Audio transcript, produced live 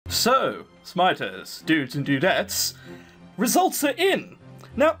So, Smiters, dudes and dudettes, results are in.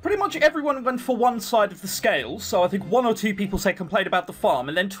 Now, pretty much everyone went for one side of the scale, so I think 1 or 2 people say complain about the farm,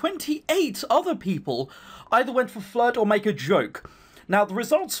 and then 28 other people either went for flirt or make a joke. Now, the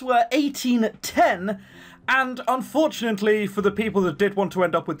results were 18-10, and unfortunately for the people that did want to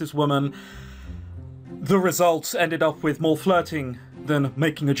end up with this woman, the results ended up with more flirting than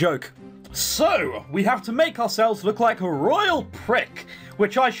making a joke. So, we have to make ourselves look like a royal prick,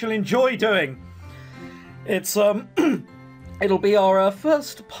 which I shall enjoy doing. It's, it'll be our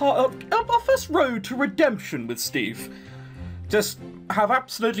first road to redemption with Steve. Just have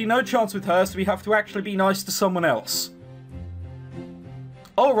absolutely no chance with her, so we have to actually be nice to someone else.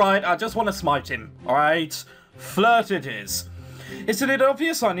 Alright, I just want to smite him. Alright, flirt it is. Isn't it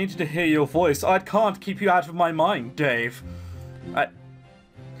obvious I needed to hear your voice? I can't keep you out of my mind, Dave.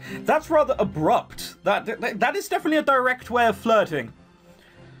 That's rather abrupt. That is definitely a direct way of flirting.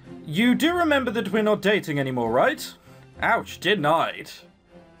 You do remember that we're not dating anymore, right? Ouch, denied.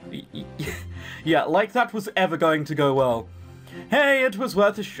 Yeah, like that was ever going to go well. Hey, it was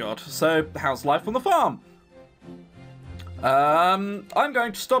worth a shot. So, how's life on the farm? I'm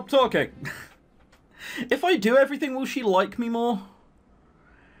going to stop talking. If I do everything, will she like me more?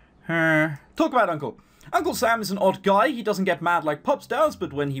 Talk about Uncle. Uncle Sam is an odd guy. He doesn't get mad like Pops does,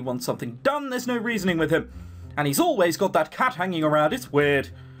 but when he wants something done, there's no reasoning with him. And he's always got that cat hanging around. It's weird.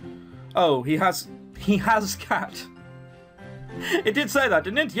 Oh, he has cat. It did say that,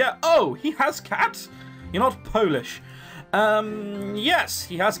 didn't it? Yeah. Oh, he has cat? You're not Polish. Yes,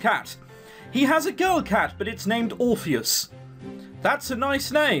 he has cat. He has a girl cat, but it's named Orpheus. That's a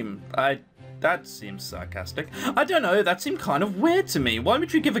nice name. That seems sarcastic. I don't know, that seemed kind of weird to me. Why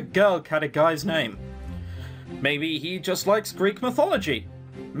would you give a girl cat a guy's name? Maybe he just likes Greek mythology.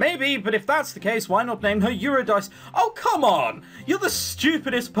 Maybe, but if that's the case, why not name her Eurydice? Oh, come on! You're the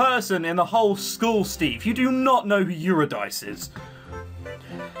stupidest person in the whole school, Steve. You do not know who Eurydice is.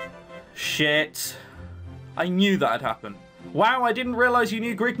 Shit. I knew that'd happen. Wow, I didn't realise you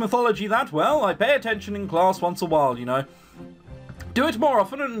knew Greek mythology that well. I pay attention in class once a while, you know. Do it more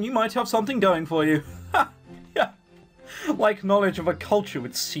often and you might have something going for you. Ha! Yeah. Like knowledge of a culture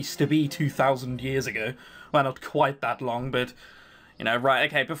would cease to be 2,000 years ago. Well, not quite that long, but... You know, right,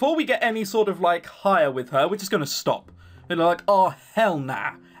 okay, before we get any sort of, like, higher with her, we're just gonna stop. And like, oh, hell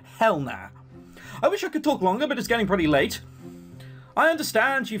nah. Hell nah. I wish I could talk longer, but it's getting pretty late. I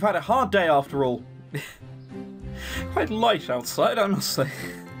understand you've had a hard day after all. Quite light outside, I must say.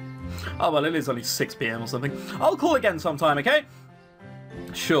 Oh, well, it is only 6 PM or something. I'll call again sometime, okay?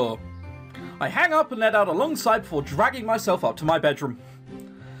 Sure. I hang up and let out a long sigh before dragging myself up to my bedroom.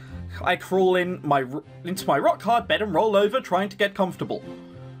 I crawl into my rock-hard bed and roll over, trying to get comfortable.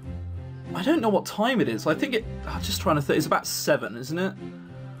 I don't know what time it is. I think I'm just trying to think. It's about 7, isn't it?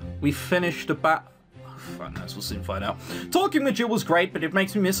 We finished about... Oh, fuck knows, we'll soon find out. Talking with Jill was great, but it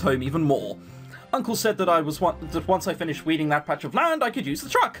makes me miss home even more. Uncle said that once I finished weeding that patch of land, I could use the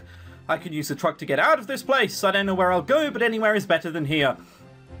truck. I could use the truck to get out of this place. I don't know where I'll go, but anywhere is better than here.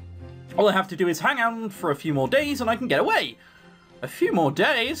 All I have to do is hang out for a few more days and I can get away. A few more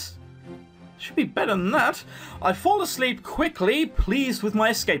days? Should be better than that. I fall asleep quickly, pleased with my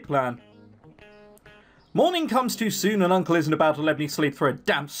escape plan. Morning comes too soon and Uncle isn't about to let me sleep through a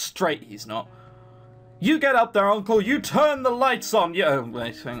damn straight. He's not. You get up there, Uncle. You turn the lights on. Oh,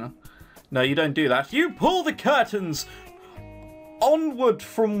 wait, hang on. No, you don't do that. You pull the curtains onward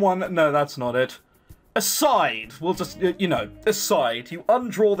from one... No, that's not it. Aside. We'll just, you know, aside. You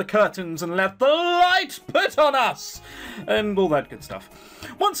undraw the curtains and let the light put on us. And all that good stuff.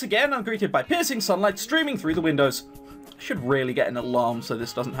 Once again, I'm greeted by piercing sunlight streaming through the windows. I should really get an alarm so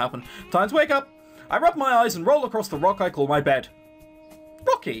this doesn't happen. Time to wake up. I rub my eyes and roll across the rock I call my bed.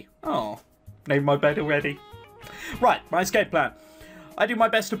 Rocky. Oh, named my bed already. Right, my escape plan. I do my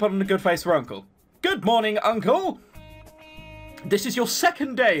best to put on a good face for Uncle. Good morning, Uncle. This is your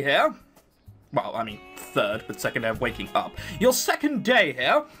 2nd day here. Well, I mean, 3rd, but 2nd day of waking up. Your 2nd day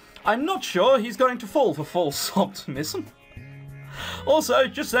here. I'm not sure he's going to fall for false optimism. Also,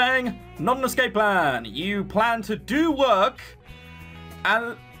 just saying, not an escape plan. You plan to do work,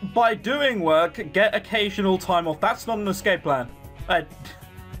 and by doing work, get occasional time off. That's not an escape plan. I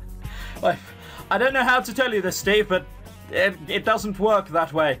don't know how to tell you this, Steve, but it doesn't work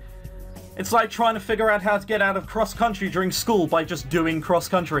that way. It's like trying to figure out how to get out of cross-country during school by just doing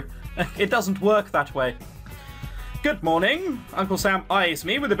cross-country. It doesn't work that way. Good morning. Uncle Sam eyes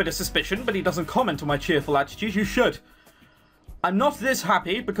me with a bit of suspicion, but he doesn't comment on my cheerful attitude. You should. I'm not this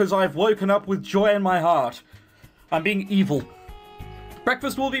happy because I've woken up with joy in my heart. I'm being evil.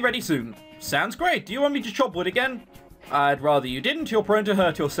 Breakfast will be ready soon. Sounds great. Do you want me to chop wood again? I'd rather you didn't. You're prone to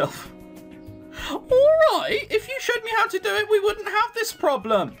hurt yourself. Alright, if you showed me how to do it, we wouldn't have this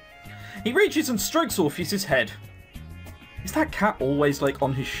problem. He reaches and strokes Orpheus's head. Is that cat always, like,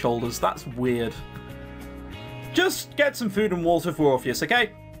 on his shoulders? That's weird. Just get some food and water for Orpheus,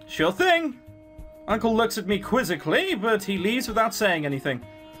 okay? Sure thing. Uncle looks at me quizzically, but he leaves without saying anything.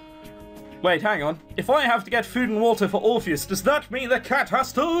 Wait, hang on. If I have to get food and water for Orpheus, does that mean the cat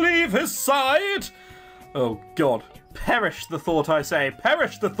has to leave his side? Oh, God. Perish the thought, I say.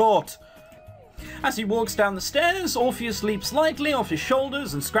 Perish the thought. As he walks down the stairs, Orpheus leaps lightly off his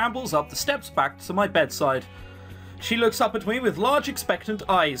shoulders and scrambles up the steps back to my bedside. She looks up at me with large, expectant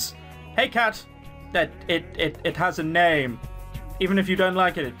eyes. Hey, cat. It has a name. Even if you don't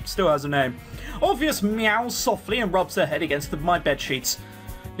like it, it still has a name. Orpheus meows softly and rubs her head against my bedsheets.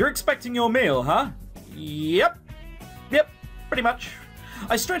 You're expecting your meal, huh? Yep, pretty much.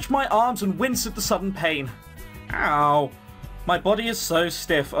 I stretch my arms and wince at the sudden pain. Ow. My body is so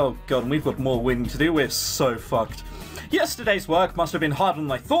stiff. Oh god, and we've got more wing to do. We're so fucked. Yesterday's work must have been harder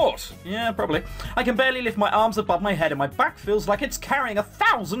than I thought. Yeah, probably. I can barely lift my arms above my head and my back feels like it's carrying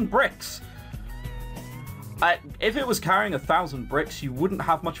 1,000 bricks. If it was carrying 1,000 bricks, you wouldn't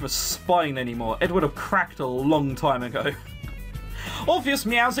have much of a spine anymore. It would have cracked a long time ago. Orpheus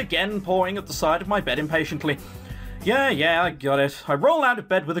meows again, pawing at the side of my bed impatiently. Yeah, I got it. I roll out of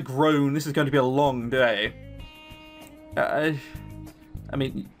bed with a groan. This is going to be a long day. I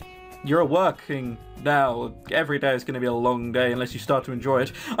mean, you're working now. Every day is going to be a long day unless you start to enjoy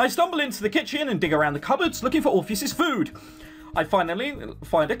it. I stumble into the kitchen and dig around the cupboards looking for Orpheus's food. I finally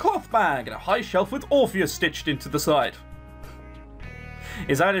find a cloth bag and a high shelf with Orpheus stitched into the side.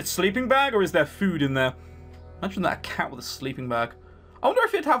 Is that its sleeping bag or is there food in there? Imagine that cat with a sleeping bag. I wonder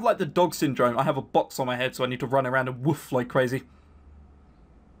if it'd have like the dog syndrome. I have a box on my head so I need to run around and woof like crazy.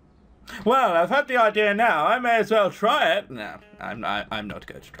 Well, I've had the idea now. I may as well try it. No, I'm not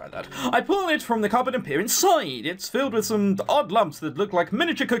going to try that. I pull it from the cupboard and peer inside. It's filled with some odd lumps that look like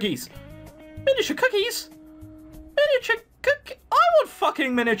miniature cookies. Miniature cookies? Miniature cookies? I want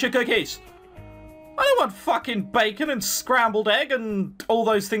fucking miniature cookies. I don't want fucking bacon and scrambled egg and all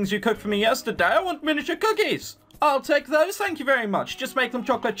those things you cooked for me yesterday. I want miniature cookies. I'll take those, thank you very much. Just make them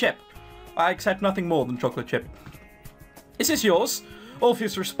chocolate chip. I accept nothing more than chocolate chip. Is this yours?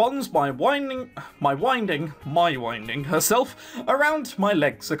 Orpheus responds by winding herself around my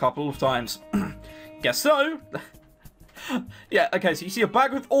legs a couple of times. Guess so. Yeah, okay, so you see a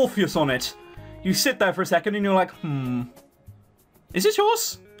bag with Orpheus on it. You sit there for a second and you're like, is this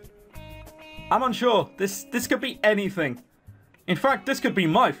yours? I'm unsure. This could be anything. In fact, this could be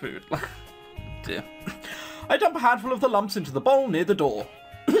my food. Dear. I dump a handful of the lumps into the bowl near the door.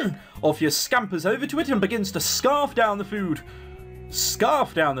 Orpheus scampers over to it and begins to scarf down the food.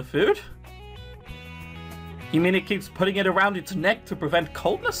 Scarf down the food? You mean it keeps putting it around its neck to prevent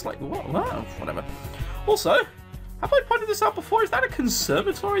coldness? Like, what? Well, whatever. Also, have I pointed this out before? Is that a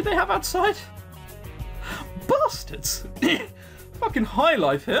conservatory they have outside? Bastards! Fucking high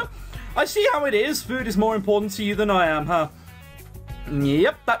life here. I see how it is. Food is more important to you than I am, huh?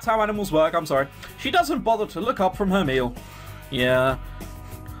 Yep, that's how animals work, I'm sorry. She doesn't bother to look up from her meal. Yeah.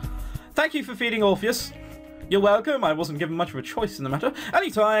 Thank you for feeding Orpheus. You're welcome, I wasn't given much of a choice in the matter.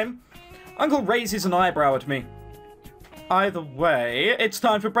 Anytime. Uncle raises an eyebrow at me. Either way, it's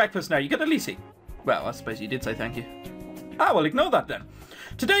time for breakfast now. You get a Lisi. Well, I suppose you did say thank you. Ah, well, ignore that then.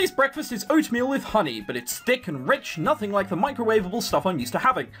 Today's breakfast is oatmeal with honey, but it's thick and rich, nothing like the microwavable stuff I'm used to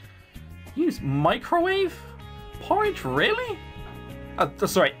having. Use microwave? Porridge, really?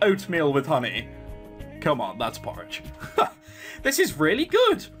 Sorry, oatmeal with honey. Come on, that's porridge. This is really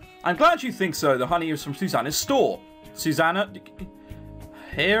good. I'm glad you think so. The honey is from Susanna's store. Susanna...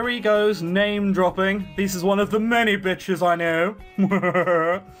 Here he goes, name dropping. This is one of the many bitches I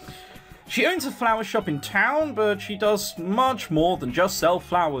know. She owns a flower shop in town, but she does much more than just sell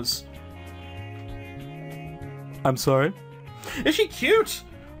flowers. I'm sorry? Is she cute?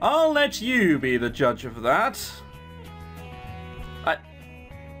 I'll let you be the judge of that.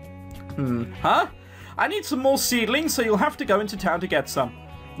 Huh? I need some more seedlings, so you'll have to go into town to get some.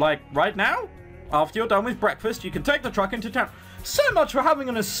 Like, right now? After you're done with breakfast, you can take the truck into town. So much for having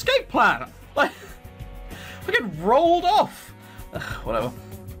an escape plan! Like, I get rolled off! Ugh, whatever.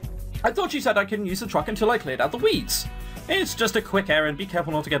 I thought you said I couldn't use the truck until I cleared out the weeds. It's just a quick errand. Be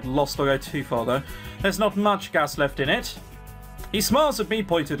careful not to get lost or go too far, though. There's not much gas left in it. He smiles at me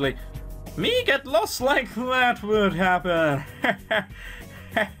pointedly. Me get lost like that would happen.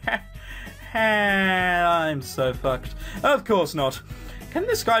 I'm so fucked. Of course not. Can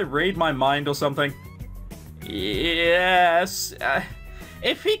this guy read my mind or something? Yes.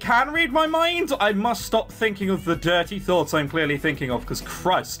 If he can read my mind, I must stop thinking of the dirty thoughts I'm clearly thinking of, because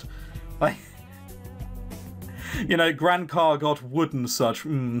Christ. Like, you know, Grand Car got wood and such.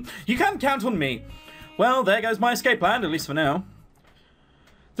 You can count on me. Well, there goes my escape plan, at least for now.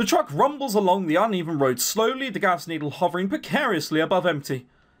 The truck rumbles along the uneven road slowly, the gas needle hovering precariously above empty.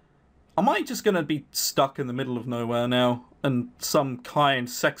 Am I just going to be stuck in the middle of nowhere now, and some kind,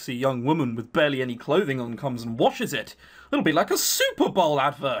 sexy young woman with barely any clothing on comes and washes it? It'll be like a Super Bowl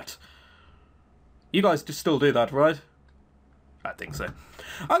advert. You guys just still do that, right? I think so.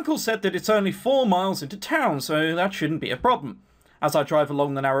 Uncle said that it's only 4 miles into town, so that shouldn't be a problem. As I drive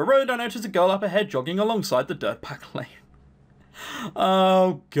along the narrow road, I notice a girl up ahead jogging alongside the dirt pack lane.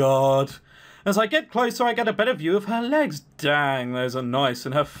 Oh, God. As I get closer, I get a better view of her legs. Dang, those are nice.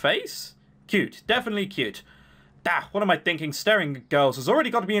 And her face? Cute. Definitely cute. What am I thinking? Staring at girls has already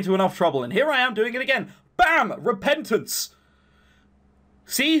got me into enough trouble, and here I am doing it again. Bam! Repentance!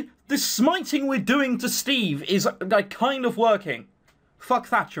 See? The smiting we're doing to Steve is, like, kind of working. Fuck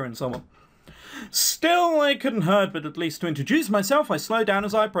Thatcher and someone. Still, I couldn't hurt but at least to introduce myself. I slow down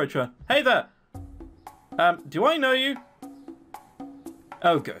as I approach her. Hey there! Do I know you?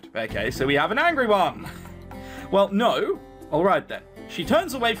 Oh, good. Okay, so we have an angry one. Well, no. Alright then. She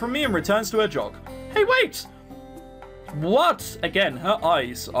turns away from me and returns to her jog. Hey, wait! What? Again, her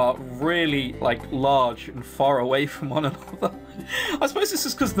eyes are really, like, large and far away from one another. I suppose this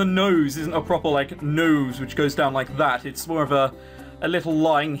is because the nose isn't a proper, like, nose which goes down like that. It's more of a little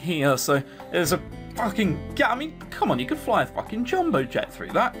line here, so there's a fucking... I mean, come on, you could fly a fucking jumbo jet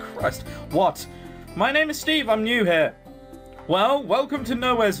through that. Christ. What? My name is Steve, I'm new here. Well, welcome to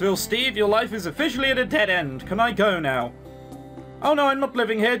Nowheresville, Steve. Your life is officially at a dead end. Can I go now? Oh no, I'm not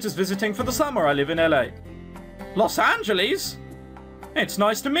living here, just visiting for the summer. I live in LA. Los Angeles? It's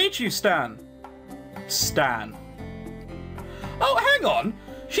nice to meet you, Stan. Stan. Oh, hang on.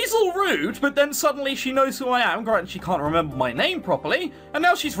 She's all rude, but then suddenly she knows who I am. Granted, she can't remember my name properly, and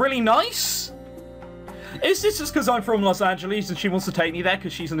now she's really nice? Is this just because I'm from Los Angeles and she wants to take me there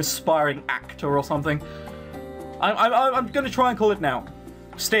because she's an aspiring actor or something? I'm going to try and call it now.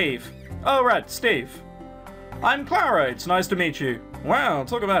 Steve. Oh, right, Steve. I'm Clara. It's nice to meet you. Wow,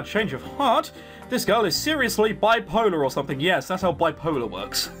 talk about change of heart. This girl is seriously bipolar or something. Yes, that's how bipolar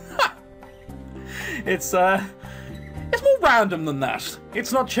works. It's more random than that.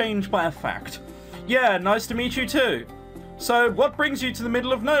 It's not changed by a fact. Yeah, nice to meet you too. So, what brings you to the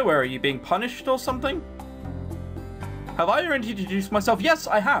middle of nowhere? Are you being punished or something? Have I already introduced myself? Yes,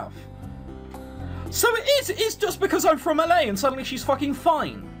 I have. So it's just because I'm from LA and suddenly she's fucking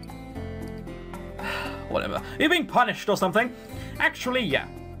fine. Whatever. You're being punished or something? Actually, yeah.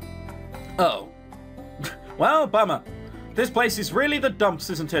 Oh. Well, bummer. This place is really the dumps,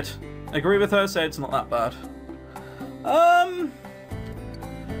 isn't it? Agree with her, say it's not that bad.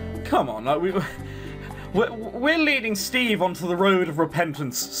 Come on, like, we're leading Steve onto the road of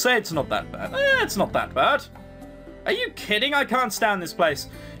repentance. Say it's not that bad. It's not that bad. Are you kidding? I can't stand this place.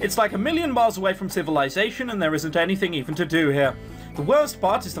 It's like 1,000,000 miles away from civilization and there isn't anything even to do here. The worst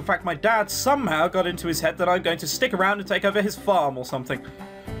part is the fact my dad somehow got into his head that I'm going to stick around and take over his farm or something.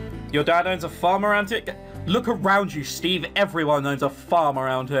 Your dad owns a farm around here? Look around you, Steve. Everyone owns a farm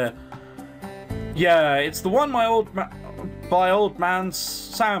around here. Yeah, it's the one my old man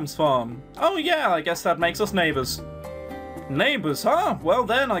Sam's farm. Oh yeah, I guess that makes us neighbors. Neighbors, huh? Well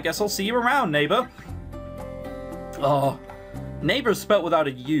then, I guess I'll see you around, neighbor. Oh, neighbor spelt without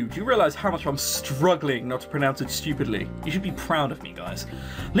a U. Do you realize how much I'm struggling not to pronounce it stupidly? You should be proud of me, guys.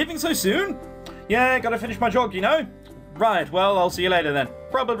 Leaving so soon? Yeah, gotta finish my jog, you know? Right, well, I'll see you later then.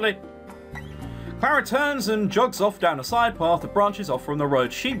 Probably. Clara turns and jogs off down a side path that branches off from the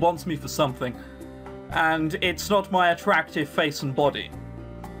road. She wants me for something. And it's not my attractive face and body.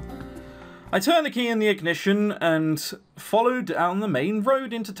 I turn the key in the ignition and follow down the main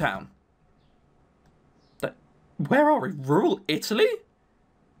road into town. Where are we? Rural Italy?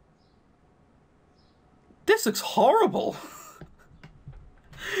 This looks horrible.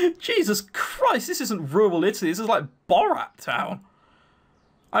 Jesus Christ, this isn't rural Italy. This is like Borat town.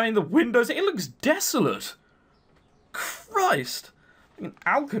 I mean, the windows, it looks desolate. Christ.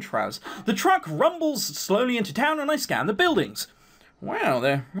 Alcatraz. The truck rumbles slowly into town and I scan the buildings. Wow,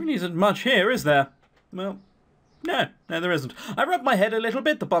 there really isn't much here, is there? Well, no, there isn't. I rub my head a little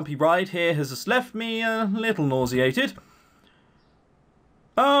bit. The bumpy ride here has just left me a little nauseated.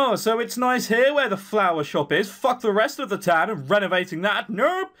 Oh, so it's nice here where the flower shop is. Fuck the rest of the town and renovating that.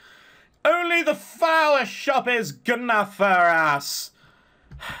 Nope. Only the flower shop is good enough for us.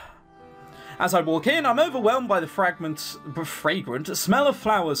 As I walk in, I'm overwhelmed by the fragrant smell of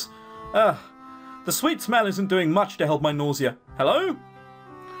flowers. The sweet smell isn't doing much to help my nausea. Hello?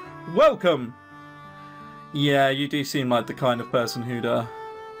 Welcome! Yeah, you do seem like the kind of person who'd,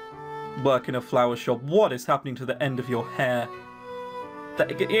 work in a flower shop. What is happening to the end of your hair?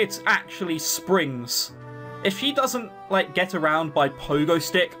 It's actually springs. If she doesn't, like, get around by pogo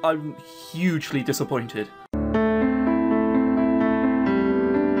stick, I'm hugely disappointed.